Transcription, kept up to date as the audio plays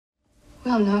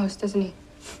Will knows, doesn't he?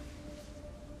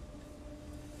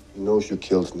 He knows you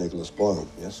killed Nicholas Boyle,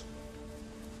 yes?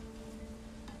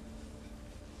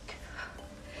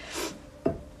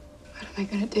 What am I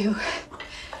gonna do?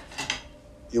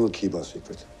 You will keep our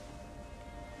secret.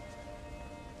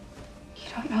 You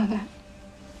don't know that.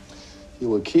 He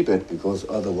will keep it because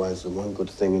otherwise the one good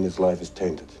thing in his life is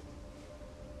tainted.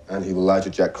 And he will lie to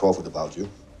Jack Crawford about you,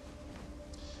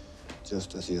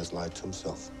 just as he has lied to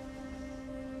himself.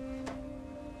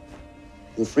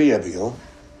 You're free, Abigail.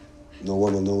 No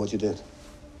one will know what you did.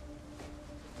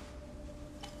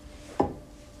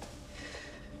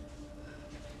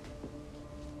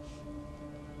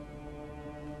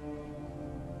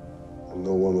 And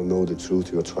no one will know the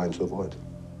truth you're trying to avoid.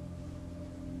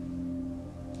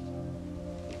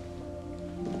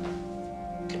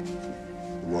 The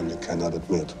one you cannot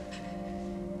admit,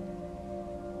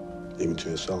 even to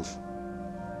yourself.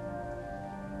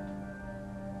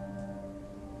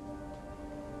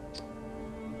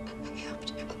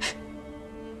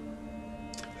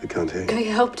 I can't hear you. I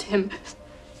helped him.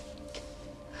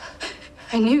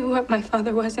 I knew what my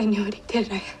father was. I knew what he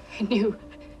did. I knew.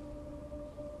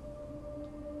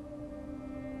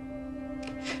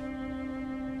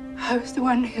 I was the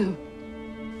one who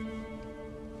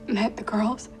met the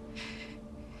girls,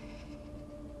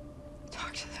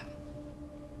 talked to them,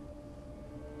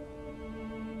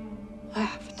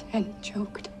 laughed and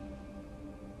joked.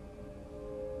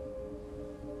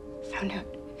 Found out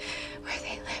where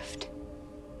they lived,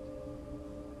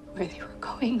 where they were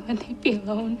going when they'd be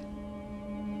alone.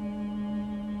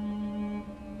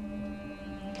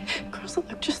 Girls that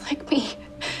looked just like me.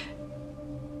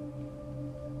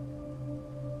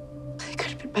 They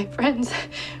could have been my friends.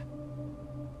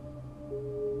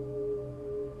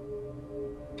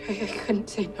 I couldn't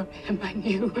say no to him. I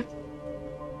knew.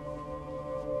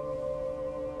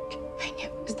 I knew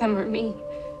it was them or me.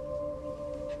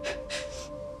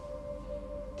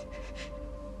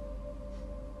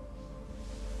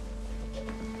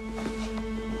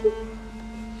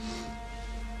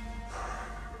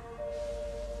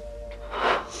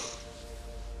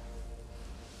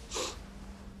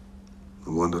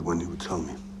 I wondered when you would tell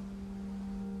me.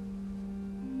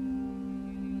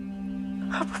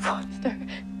 I'm a monster.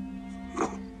 No.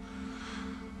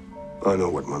 I know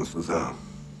what monsters are.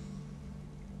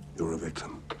 You're a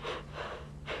victim.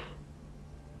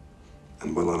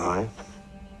 And Will and I,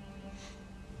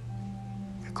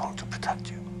 we're going to protect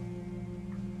you.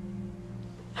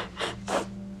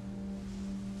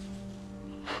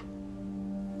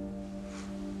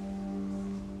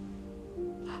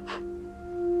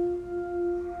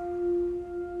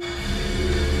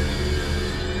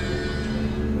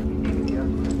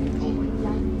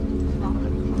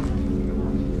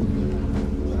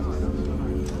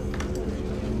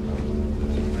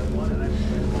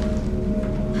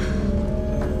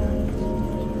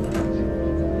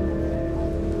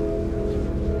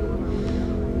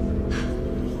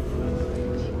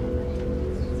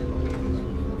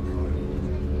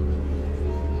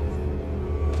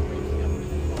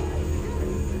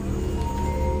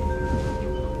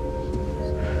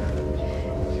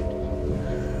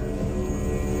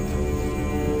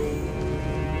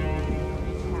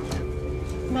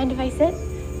 Mind if I sit?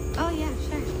 Oh, yeah,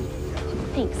 sure.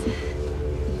 Thanks.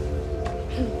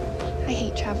 I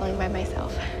hate traveling by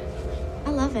myself. I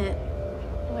love it.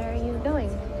 Where are you going?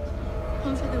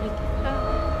 Home for the weekend.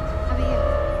 Oh. How about you?